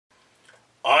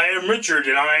I am Richard,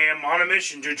 and I am on a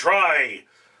mission to try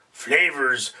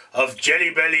flavors of Jelly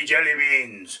Belly jelly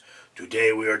beans.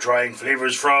 Today we are trying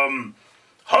flavors from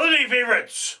holiday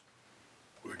favorites.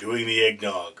 We're doing the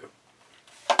eggnog.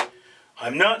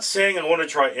 I'm not saying I want to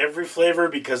try every flavor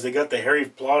because they got the Harry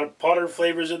Potter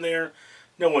flavors in there.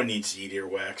 No one needs to eat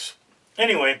earwax.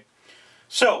 Anyway,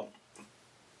 so,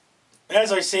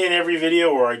 as I say in every video,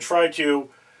 or I try to,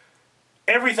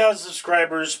 every 1,000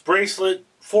 subscribers, bracelet,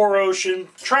 for ocean,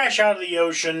 trash out of the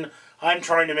ocean. I'm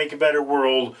trying to make a better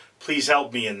world. Please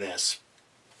help me in this.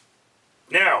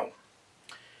 Now,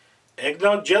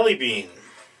 eggnog jelly bean.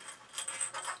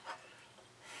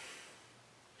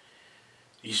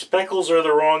 These speckles are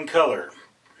the wrong color.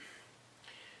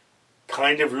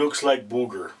 Kind of looks like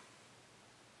booger.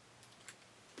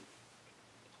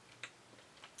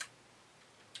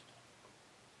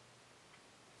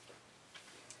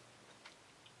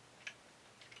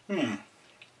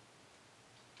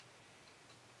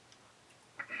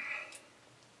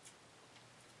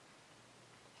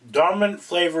 Dominant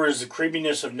flavor is the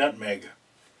creaminess of nutmeg.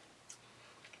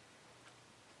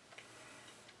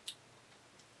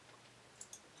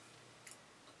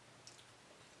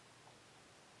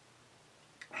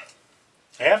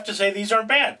 I have to say these aren't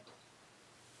bad.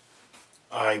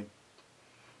 I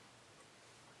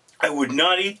would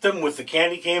not eat them with the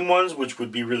candy cane ones, which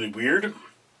would be really weird.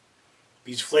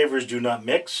 These flavors do not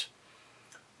mix.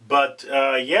 But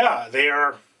yeah, they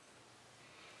are.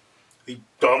 The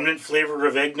dominant flavor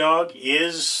of eggnog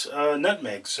is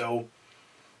nutmeg, so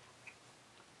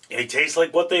they taste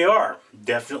like what they are.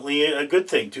 Definitely a good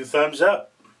thing. 2 thumbs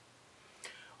up.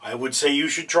 I would say you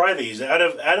should try these. Out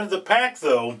of the pack,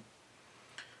 though,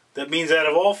 that means out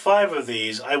of all 5 of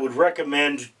these, I would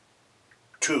recommend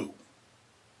 2.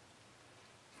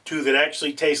 2 that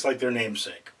actually taste like their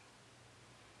namesake.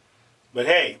 But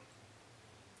hey,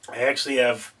 I actually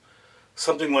have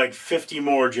something like 50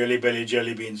 more Jelly Belly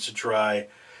jelly beans to try,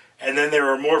 and then there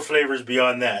are more flavors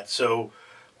beyond that. So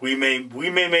we may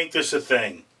make this a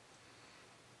thing.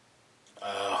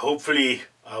 Hopefully,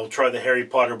 I'll try the Harry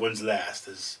Potter ones last,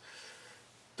 as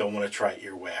don't want to try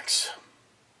earwax.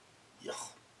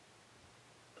 Yuck.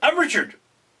 I'm Richard.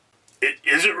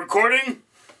 Is it recording?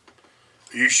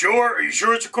 Are you sure? Are you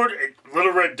sure it's recording?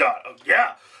 Little red dot. Oh,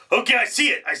 yeah. Okay, I see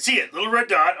it. I see it. Little red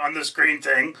dot on the screen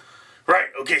thing. Right,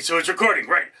 okay, so it's recording,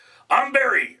 right. I'm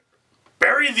Barry.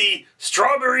 Barry the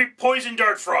strawberry poison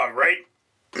dart frog, right?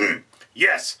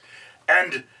 Yes.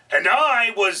 And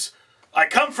I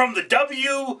come from the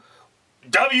WWF,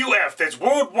 that's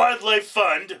World Wildlife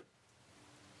Fund,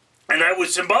 and I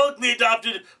was symbolically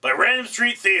adopted by Random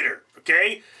Street Theater,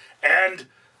 okay? And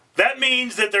that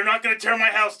means that they're not going to tear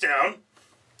my house down.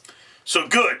 So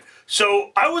good.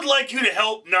 So I would like you to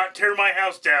help not tear my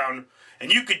house down.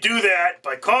 And you could do that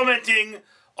by commenting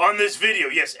on this video.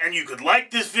 Yes, and you could like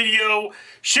this video,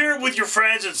 share it with your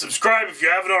friends, and subscribe if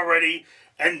you haven't already.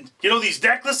 And, you know, these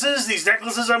necklaces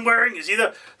I'm wearing, you see,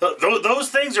 those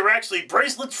things are actually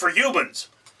bracelets for humans.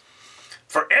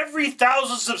 For every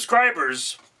 1,000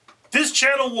 subscribers, this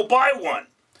channel will buy one.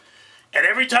 And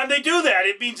every time they do that,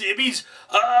 it means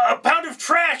a pound of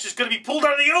trash is going to be pulled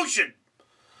out of the ocean.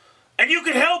 And you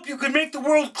can help, you can make the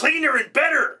world cleaner and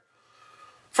better.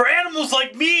 For animals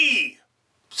like me.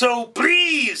 So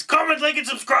please, comment, like, and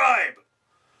subscribe.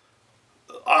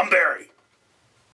 I'm Barry.